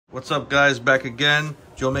What's up guys, back again.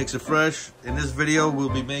 Joe Makes It Fresh. In this video we'll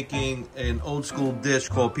be making an old school dish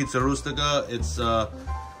called pizza rustica. It's a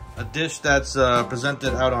dish that's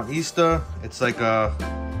presented out on Easter. It's like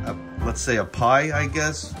let's say a pie, I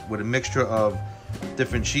guess, with a mixture of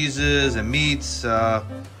different cheeses and meats.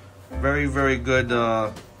 Very, very good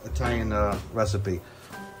Italian recipe.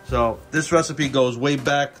 So this recipe goes way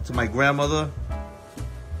back to my grandmother.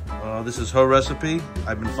 This is her recipe.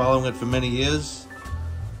 I've been following it for many years.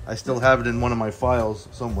 I still have it in one of my files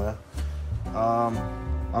somewhere. I'm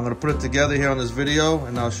gonna put it together here on this video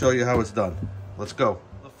and I'll show you how it's done. Let's go.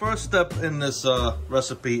 The first step in this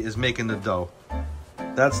recipe is making the dough.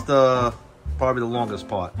 That's probably the longest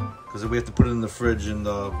part because we have to put it in the fridge and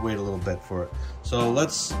wait a little bit for it. So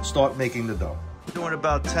let's start making the dough. I'm doing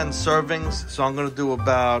about 10 servings, so I'm gonna do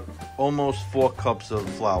about almost 4 cups of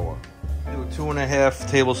flour. Do 2.5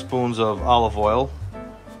 tablespoons of olive oil.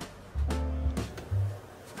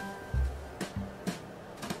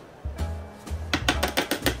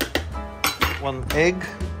 1 egg,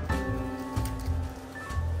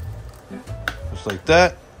 just like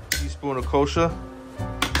that. Teaspoon of kosher.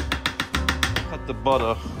 Cut the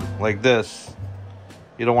butter like this.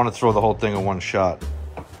 You don't want to throw the whole thing in one shot.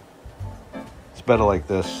 It's better like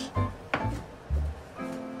this.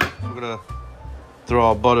 We're gonna throw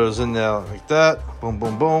our butters in there like that. Boom,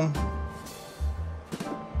 boom, boom.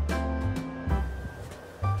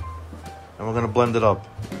 And we're gonna blend it up.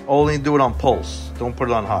 Only do it on pulse. Don't put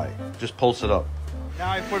it on high. Just pulse it up. Now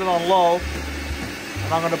I put it on low,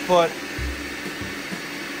 and I'm gonna put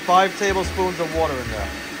 5 tablespoons of water in there.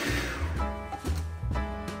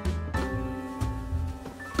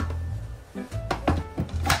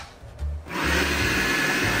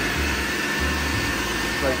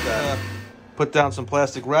 Like that. Put down some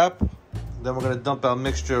plastic wrap. Then we're gonna dump our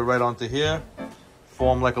mixture right onto here.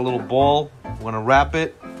 Form like a little ball. We're gonna wrap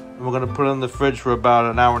it, and we're gonna put it in the fridge for about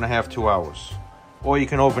 1.5 hours, 2 hours. Or you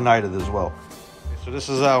can overnight it as well. So this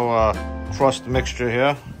is our crust mixture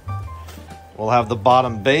here. We'll have the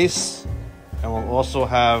bottom base, and we'll also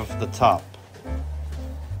have the top.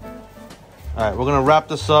 All right, we're gonna wrap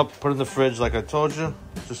this up, put it in the fridge like I told you,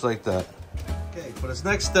 just like that. Okay, for this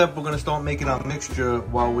next step, we're gonna start making our mixture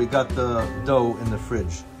while we got the dough in the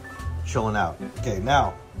fridge, chilling out. Okay,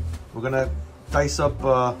 now, we're gonna dice up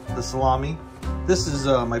the salami. This is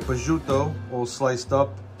my prosciutto, all sliced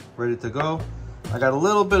up, ready to go. I got a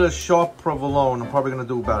little bit of sharp provolone. I'm probably gonna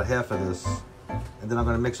do about half of this. And then I'm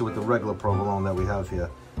gonna mix it with the regular provolone that we have here.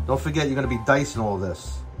 Don't forget, you're gonna be dicing all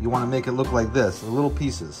this. You wanna make it look like this, little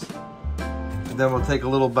pieces. And then we'll take a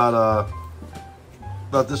little about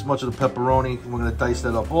this much of the pepperoni. And we're gonna dice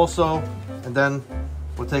that up also. And then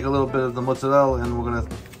we'll take a little bit of the mozzarella and we're gonna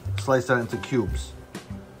slice that into cubes.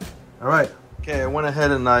 All right. Okay, I went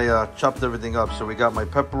ahead and I chopped everything up. So we got my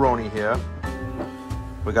pepperoni here.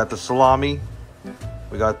 We got the salami.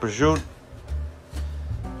 We got prosciutto.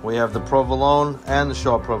 We have the provolone and the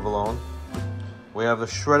sharp provolone. We have the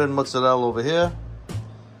shredded mozzarella over here.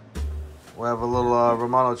 We have a little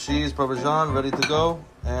Romano cheese, Parmesan, ready to go.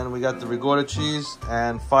 And we got the Ricotta cheese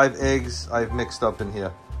and 5 eggs I've mixed up in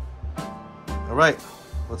here. All right,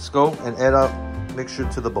 let's go and add our mixture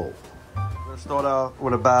to the bowl. We're gonna start out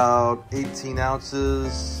with about 18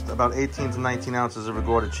 ounces, about 18 to 19 ounces of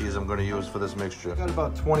Ricotta cheese I'm gonna use for this mixture. Got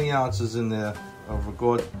about 20 ounces in there of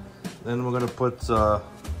Ricotta. Then we're gonna put our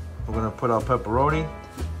pepperoni.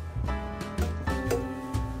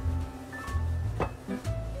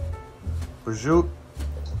 Prosciutto.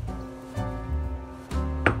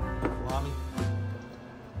 Salami.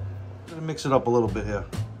 I'm gonna mix it up a little bit here.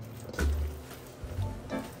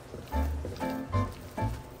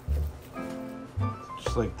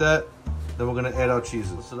 Just like that. Then we're gonna add our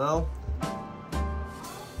cheeses. So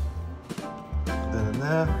then in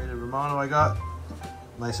there, the Romano I got.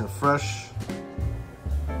 Nice and fresh.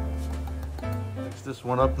 Mix this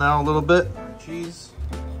one up now a little bit. Cheese.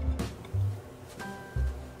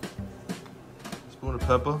 Spoon of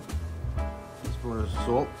pepper. Spoon of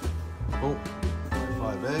salt. Oh,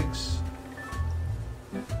 5 eggs.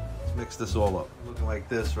 Let's mix this all up. Looking like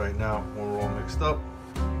this right now when we're all mixed up.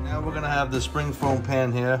 Now we're gonna have the spring foam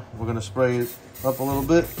pan here. We're gonna spray it up a little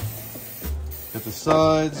bit. Get the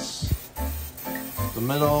sides, the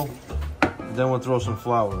middle. And then we'll throw some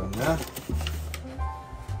flour in there.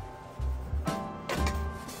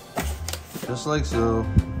 Just like so.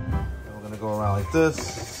 And we're gonna go around like this.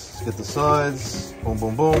 Let's get the sides. Boom,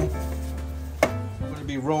 boom, boom. We're gonna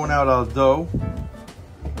be rolling out our dough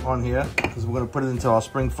on here because we're gonna put it into our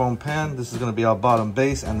spring foam pan. This is gonna be our bottom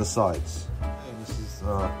base and the sides. And this is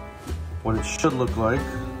what it should look like.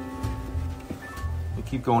 You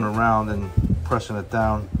keep going around and pressing it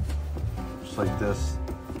down just like this.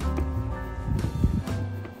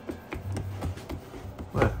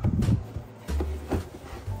 What?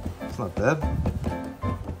 It's not bad.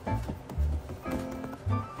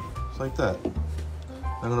 Just like that.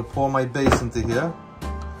 I'm gonna pour my base into here,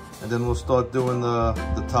 and then we'll start doing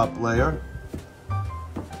the top layer.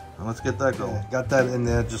 And let's get that going. Got that in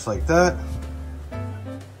there just like that.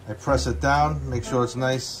 I press it down, make sure it's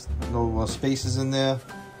nice, no spaces in there.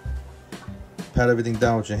 Pat everything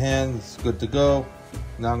down with your hand, it's good to go.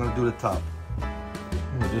 Now I'm gonna do the top.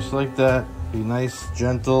 Just like that, be nice,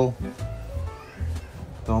 gentle.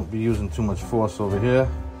 Don't be using too much force over here.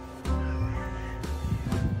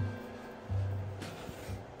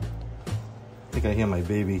 I think I hear my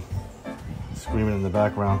baby screaming in the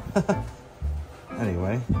background.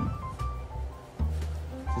 Anyway,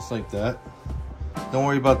 just like that. Don't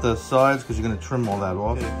worry about the sides because you're gonna trim all that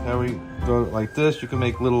off. Okay, here we go like this. You can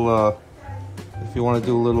make little, if you want to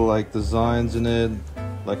do little like designs in it,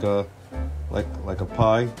 like a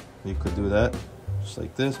pie, you could do that. Just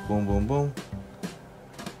like this, boom, boom, boom.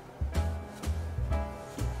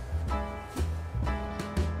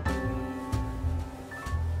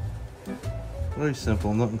 Very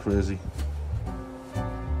simple, nothing crazy.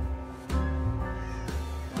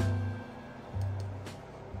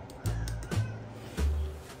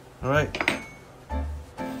 All right,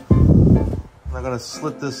 I'm gonna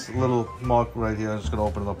slit this little mark right here. I'm just gonna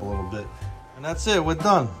open it up a little bit. And that's it, we're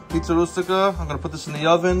done. Pizza Rustica, I'm gonna put this in the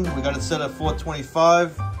oven. We got it set at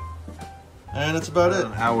 425. And that's about it.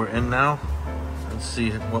 An hour in now. Let's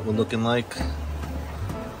see what we're looking like.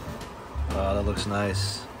 Oh, that looks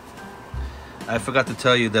nice. I forgot to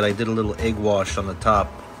tell you that I did a little egg wash on the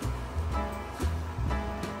top.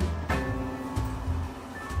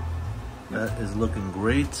 That is looking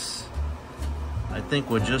great. I think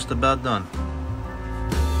we're just about done.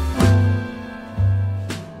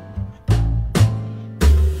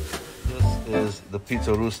 This is the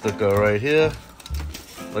Pizza Rustica right here.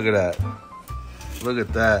 Look at that. Look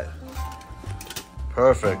at that.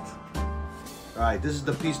 Perfect. All right, this is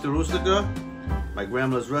the Pizza Rustica, my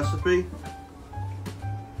grandma's recipe.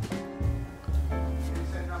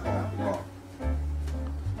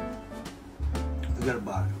 Forget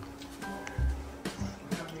about it.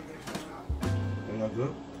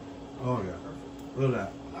 Good? Oh yeah. Look at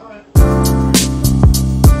that.